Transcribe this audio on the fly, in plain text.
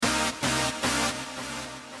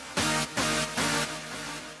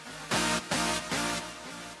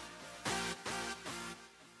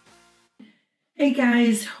Hey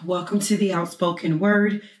guys, welcome to the Outspoken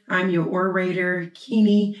Word. I'm your orator,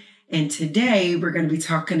 Keenie, and today we're going to be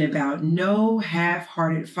talking about no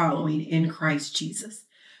half-hearted following in Christ Jesus.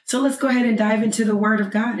 So let's go ahead and dive into the Word of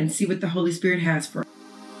God and see what the Holy Spirit has for us.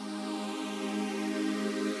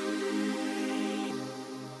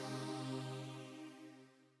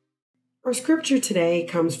 Our scripture today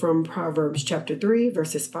comes from Proverbs chapter 3,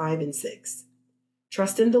 verses 5 and 6.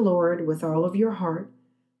 Trust in the Lord with all of your heart.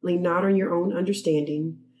 Lean not on your own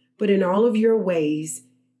understanding, but in all of your ways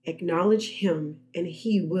acknowledge Him, and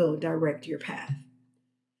He will direct your path.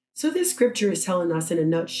 So this scripture is telling us in a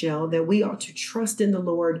nutshell that we ought to trust in the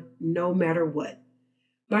Lord no matter what,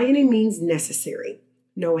 by any means necessary.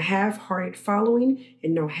 No half-hearted following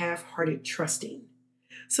and no half-hearted trusting.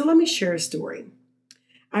 So let me share a story.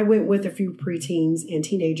 I went with a few preteens and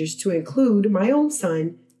teenagers to include my own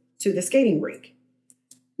son to the skating rink.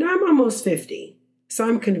 Now I'm almost 50. So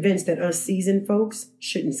I'm convinced that us seasoned folks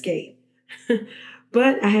shouldn't skate.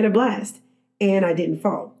 But I had a blast and I didn't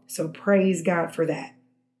fall. So praise God for that.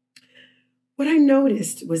 What I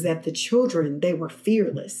noticed was that the children, they were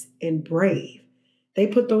fearless and brave. They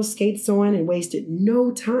put those skates on and wasted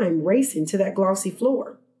no time racing to that glossy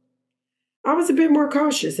floor. I was a bit more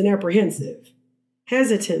cautious and apprehensive.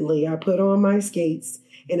 Hesitantly, I put on my skates,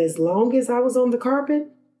 and as long as I was on the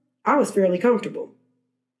carpet, I was fairly comfortable.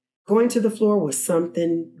 Going to the floor was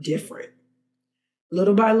something different.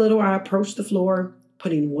 Little by little, I approached the floor,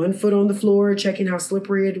 putting one foot on the floor, checking how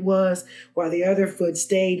slippery it was, while the other foot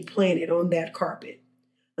stayed planted on that carpet.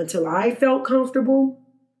 Until I felt comfortable,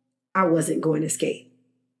 I wasn't going to skate.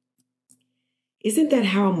 Isn't that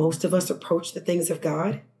how most of us approach the things of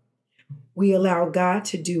God? We allow God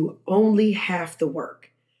to do only half the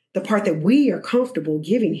work, the part that we are comfortable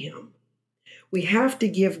giving Him. We have to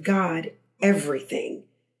give God everything.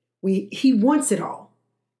 He wants it all.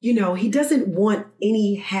 He doesn't want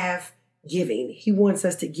any half giving. He wants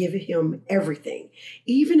us to give Him everything.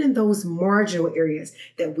 Even in those marginal areas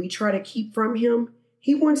that we try to keep from Him,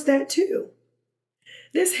 He wants that too.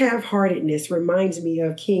 This half-heartedness reminds me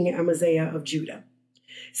of King Amaziah of Judah.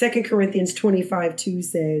 2 Corinthians 25:2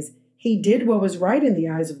 says, He did what was right in the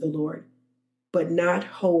eyes of the Lord, but not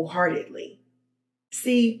wholeheartedly.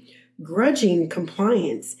 See, grudging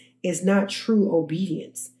compliance is not true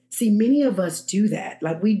obedience. See, many of us do that.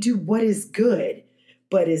 Like we do what is good,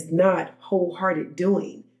 but is not wholehearted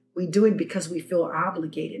doing. We do it because we feel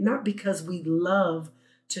obligated, not because we love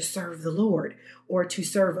to serve the Lord or to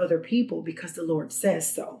serve other people because the Lord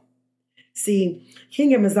says so. See,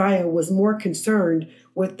 King Amaziah was more concerned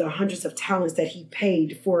with the hundreds of talents that he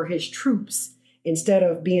paid for his troops instead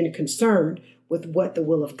of being concerned with what the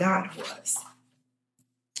will of God was.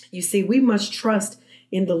 You see, we must trust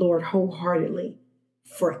in the Lord wholeheartedly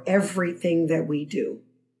for everything that we do.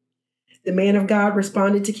 The man of God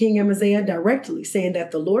responded to King Amaziah directly, saying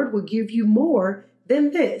that the Lord will give you more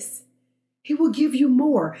than this. He will give you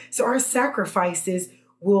more. So our sacrifices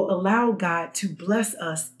will allow God to bless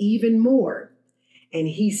us even more. And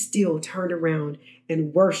he still turned around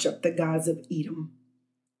and worshiped the gods of Edom.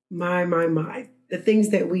 My. The things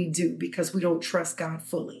that we do because we don't trust God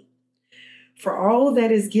fully. For all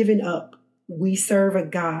that is given up, we serve a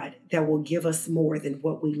God that will give us more than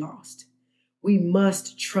what we lost. We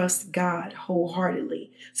must trust God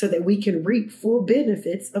wholeheartedly so that we can reap full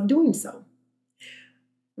benefits of doing so.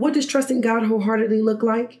 What does trusting God wholeheartedly look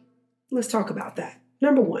like? Let's talk about that.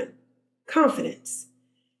 Number 1, confidence.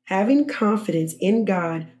 Having confidence in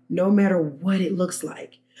God no matter what it looks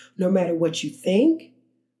like, no matter what you think,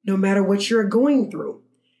 no matter what you're going through.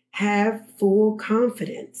 Have full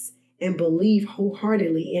confidence and believe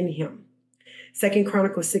wholeheartedly in Him. 2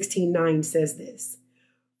 Chronicles 16:9 says this,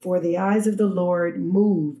 For the eyes of the Lord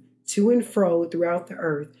move to and fro throughout the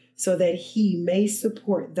earth so that He may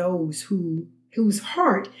support those whose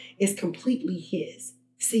heart is completely His.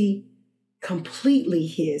 See, completely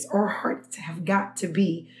His. Our hearts have got to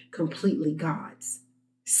be completely God's.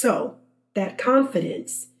 So that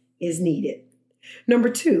confidence is needed. Number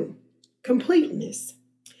 2, completeness.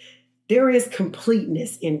 There is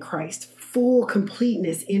completeness in Christ, full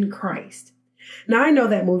completeness in Christ. Now, I know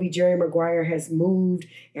that movie Jerry Maguire has moved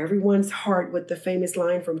everyone's heart with the famous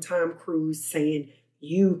line from Tom Cruise saying,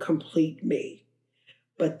 "You complete me."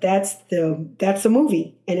 But that's a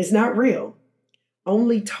movie and it's not real.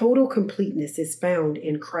 Only total completeness is found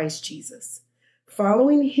in Christ Jesus,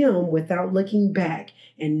 following Him without looking back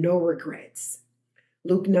and no regrets.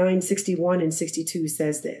 Luke 9:61 and 62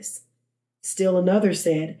 says this. Still another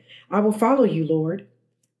said, "I will follow you, Lord,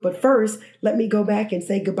 but first let me go back and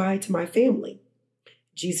say goodbye to my family."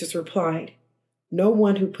 Jesus replied, No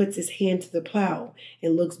one who puts his hand to the plow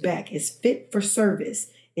and looks back is fit for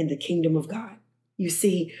service in the kingdom of God. You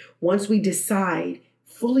see, once we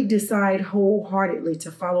fully decide wholeheartedly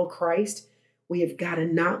to follow Christ, we have got to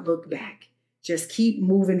not look back. Just keep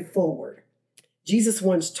moving forward. Jesus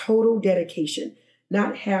wants total dedication,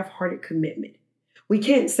 not half-hearted commitment. We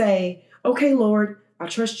can't say, okay, Lord, I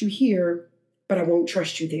trust you here, but I won't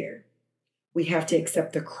trust you there. We have to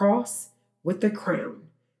accept the cross with the crown,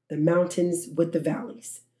 the mountains with the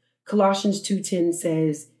valleys. Colossians 2:10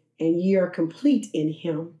 says, and ye are complete in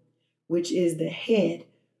him, which is the head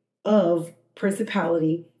of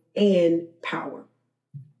principality and power.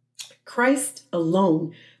 Christ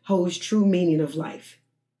alone holds true meaning of life.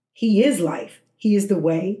 He is life. He is the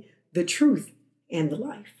way, the truth, and the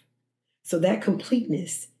life. So that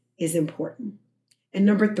completeness is important. And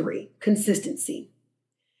number 3, consistency.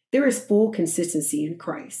 There is full consistency in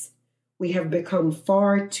Christ. We have become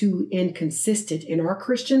far too inconsistent in our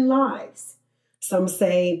Christian lives. Some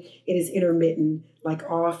say it is intermittent, like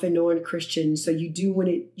off and on Christian. So you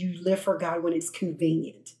live for God when it's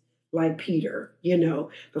convenient, like Peter,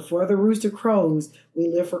 before the rooster crows, we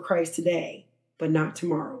live for Christ today, but not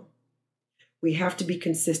tomorrow. We have to be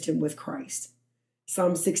consistent with Christ.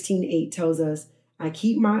 Psalm 16:8 tells us, I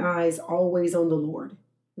keep my eyes always on the Lord.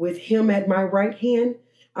 With him at my right hand,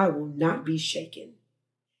 I will not be shaken.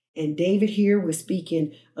 And David here was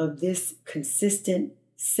speaking of this consistent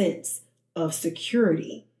sense of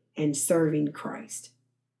security and serving Christ.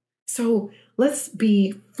 So let's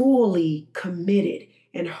be fully committed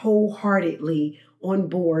and wholeheartedly on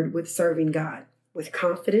board with serving God, with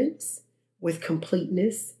confidence, with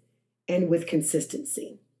completeness, and with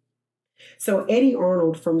consistency. So Eddie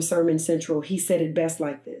Arnold from Sermon Central, he said it best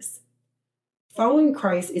like this. Following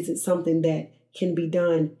Christ isn't something that can be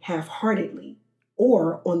done half-heartedly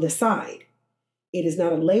or on the side. It is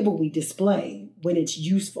not a label we display when it's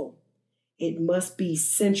useful. It must be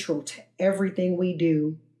central to everything we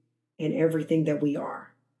do and everything that we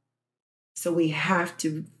are. So we have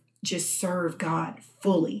to just serve God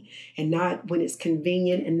fully, and not when it's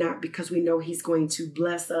convenient, and not because we know he's going to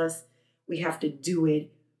bless us. We have to do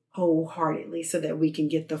it wholeheartedly so that we can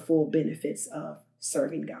get the full benefits of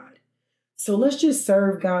serving God. So let's just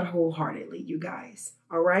serve God wholeheartedly, you guys.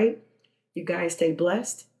 All right? You guys stay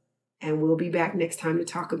blessed, and we'll be back next time to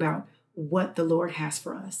talk about what the Lord has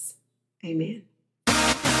for us. Amen.